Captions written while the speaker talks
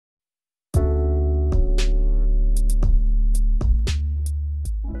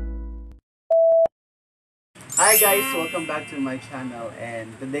Hi guys, welcome back to my channel, and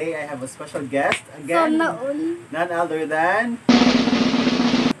today I have a special guest again, none other than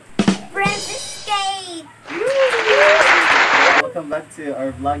Princess Cake. Welcome back to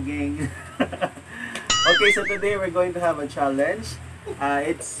our vlogging. Okay, so today we're going to have a challenge.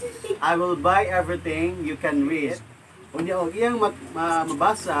 It's I will buy everything you can read. Unya og iyang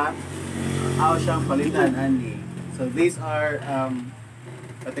mabasa, aw siyang palitan ani. So these are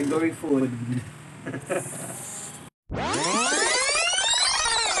category food.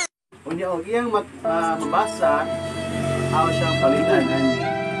 Unya og iyang mabasa, aw siyang palitan ani.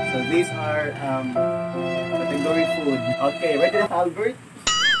 So these are category food. Okay, ready na Albert?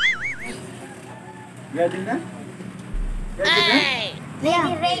 Ready na? Ready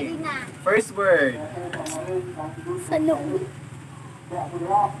na? Ready na. First word. Ano?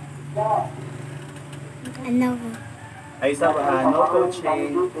 Ano? Ay sa no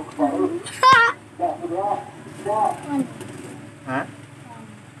coaching. Ha?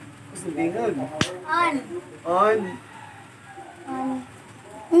 Gusto bingog. On. On.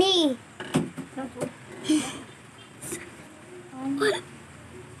 Me.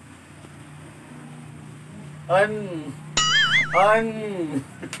 On. On.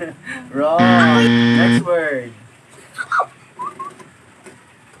 Wrong. Next word.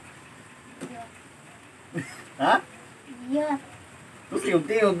 Ha? Diyot. Gusto yung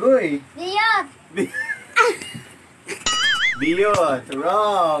tiyog, goy. Diyot. Biyot.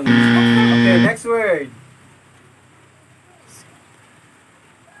 Wrong. Okay, next word.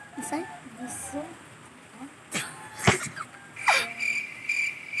 Isa? Diso.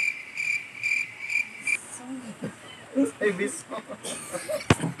 Ay, biso.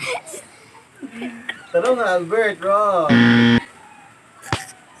 Tanong nga, Albert. Wrong.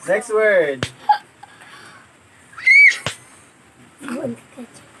 Next word.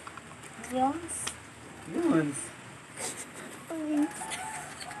 Jones. Yun.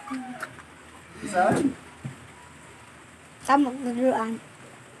 Saan? Kamok nagluan.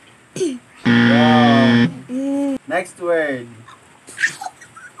 Wrong. Next word.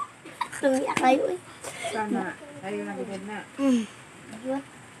 Kaya kayo eh. Sana. Ayaw na gagad na. Diyot.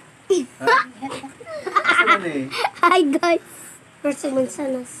 Saan eh? Hi guys. First time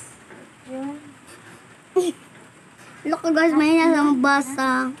sanas. Look guys, may nasa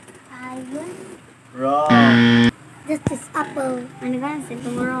mabasa. Ayun. Wrong. This is apple. Ano ba?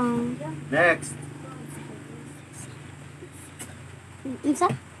 Ito wrong. Next. Isa?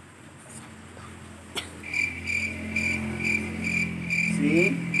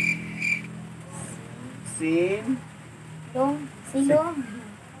 Sin. Sin. Long. Silong.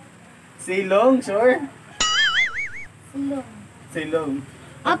 Silong, sure? Silong. Silong.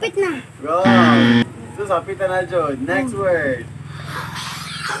 Apit na. Wrong. So, sapitan na dyan. Next word.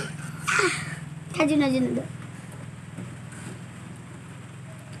 Kadyo na dyan na.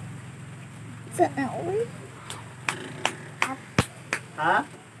 Sa uy. Ha?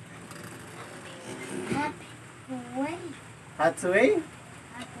 Hatway. Hatsui?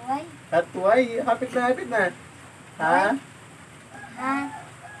 Hatway. Hatway? Hapit na, hapit na. Ha? Hat.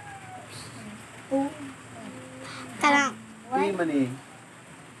 Karang. Hindi man eh.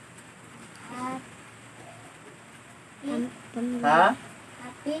 Hat. Ha?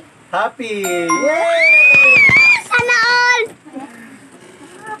 Happy. Happy! Yay! Sana all!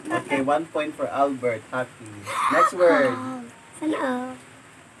 Okay, 1 point for Albert. Happy. Next word. Sana all.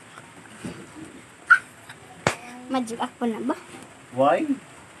 Magic ako na ba? Why?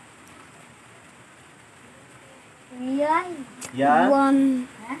 Yay. Ya? One.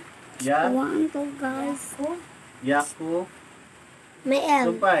 Ya? One to guys. Yaku? May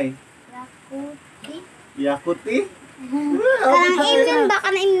L. Sumpay? Yakuti. Yakuti? Karang imnon ba ka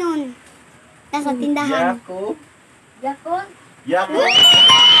na imnon? Nasa tindahan. Yaku? Yakut. Yaku?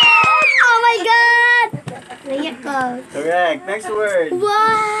 Oh my God! Yakut. Correct. Next word.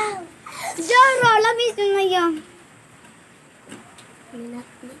 Wow! Jaro, labis na yan.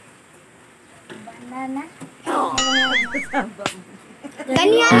 Banana.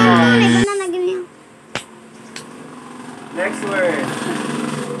 Ganyan lang po. May banana ganyan. Next word.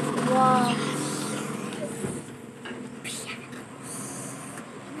 Wow.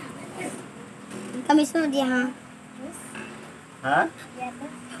 Kami sunod yan, ha? Ha?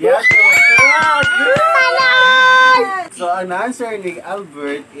 Yatos. Wow! Salon! So, ang answer ni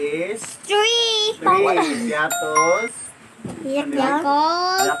Albert is Three! 3. Yatos.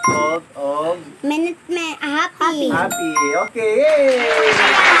 Yakult. Yakult of Minute me. Happy. Happy. Okay. Yay!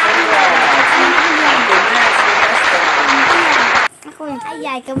 Congrats. Okay, next. Ako yun.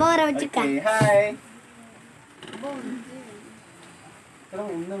 Ay, kaboro juga. Okay, hi.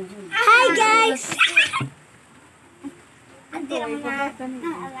 Hi guys! Hindi naman na.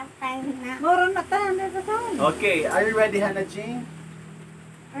 Alam tayo na. Moron na tayo na sa taon. Okay, are you ready, Hannah Jane?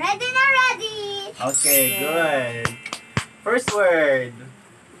 Ready na ready. Okay, good. First word.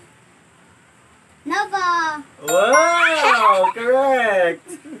 Nova. Wow, correct.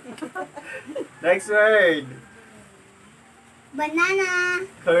 Next word. Banana.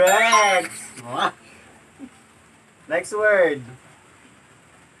 Correct. Mwah. Next word.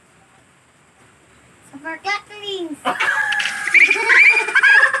 Super cracklings.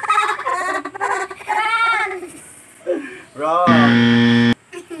 Wrong.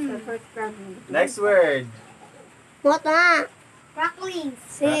 Sa first problem. Next word. What na? Cracklings.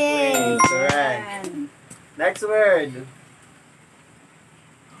 Cracklings. Correct. Next word.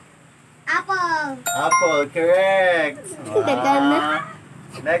 Apple. Apple. Correct. Dagan na.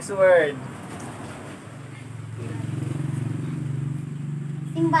 Next word.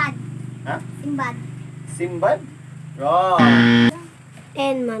 Simbad. Huh? Simbad. Simbad. Wrong.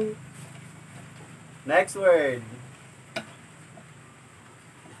 Enman. Next word.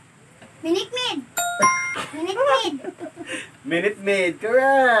 Minikmid. Minikmid. Minute Maid.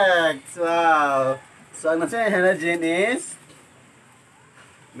 Correct. Wow. So, ang nasa Hannah Jane is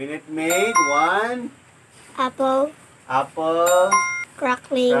Minute Maid. One. Apple. Apple.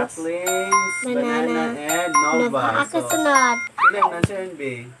 Cracklings. Cracklings. Banana. And Nova. Ako sunod. Ilang nasa yun, B?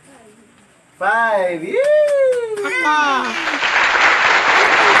 5. Yay! Ako.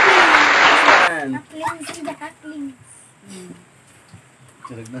 Yan. Cracklings. Hindi cracklings.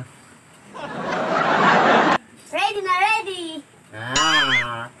 Sulag na. Ready na ready.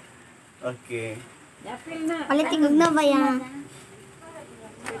 Ah. Okay. Yapil na. Palitigog na ba yan?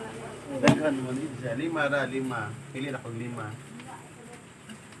 Daghan mo ni siya. 5 ra, 5. Pili na kong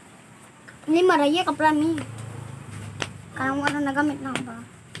 5. Hindi maraya ka prami. Kaya mo na nagamit na ba?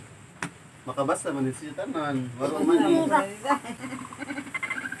 Makabasa man ni siya tanan. Waro man ni.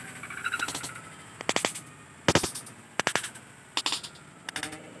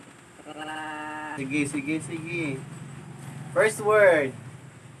 Sige. First word.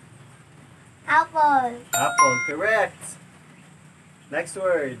 Apple. Apple. Correct. Next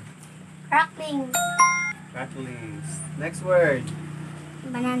word. Cracklings. Cracklings. Next word.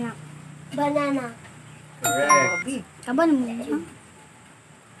 Banana. Banana. Correct. Kaban mo yun?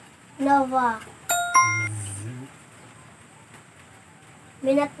 Nova.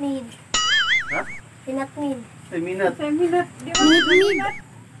 Minute. Ha? Minute. Ay, minute. Sa minute. Di ba?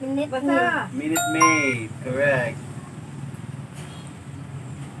 Minute. Basta. Minute Maid. Correct.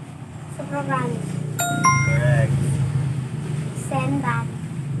 Soprogan. Correct. Senbad.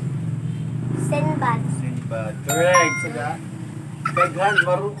 Senbad. Sinbad. Correct. Sada. Daghan.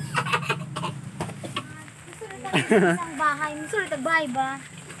 Waro. Isang bahay. Sulit ang bahay ba?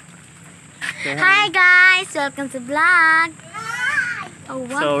 Hi guys! Welcome to vlog! Oh,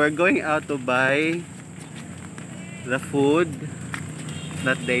 what? So we're going out to buy the food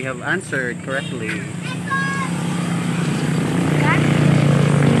that they have answered correctly.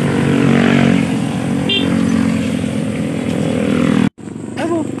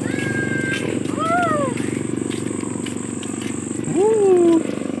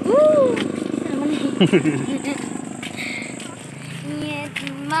 It's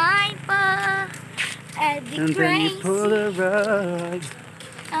my pa at the And then you crazy. pull the rug.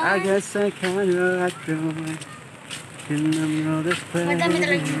 I guess I kinda like doing in the middle of the Madami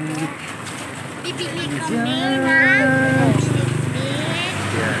talaga dito. Pipili kami ng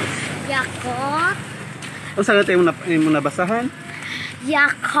Yes. Yakult, Ang saan natin yung nabasahan?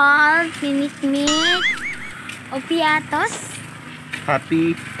 Yakult, Minute, Opiatos,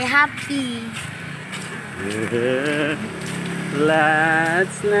 Happy. Happy. Yeah.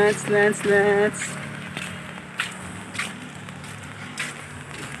 Let's.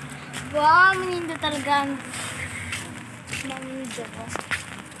 Wow, manindo talaga ang manindo ko.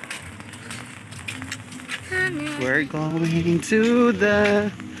 We're going to the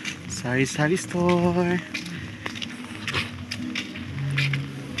sari-sari store.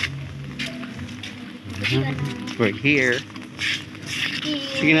 We're here.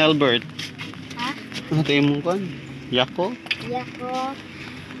 Sige na, Albert. Ha? Ano tayo mong kon? Yako? Yakult,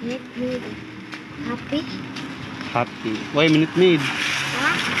 Minute, Happy. Happy. Why Minute Maid? Ha?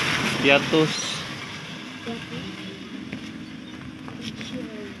 Piatos.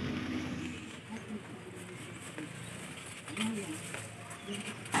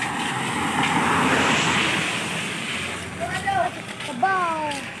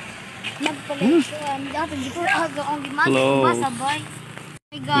 Kabaw. Nagpag-eleksyon. Dapat di ko aga ang gimana. Close. Basa, boy.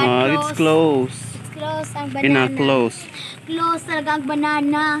 Oh my God, It's close. It's close ang Ina, banana. close. Close talaga ang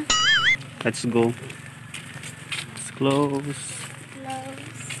banana. Let's go. Let's Close.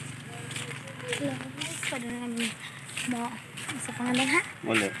 Pwede na kami mo. Sa pangalan ha?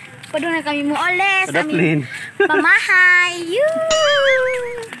 Wala. Pwede na kami mo oles. Padaplin. Pamahay.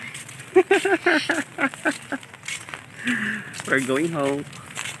 We're going home.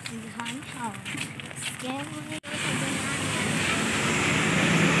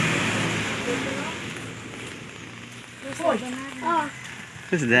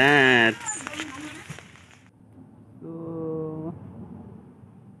 What's that?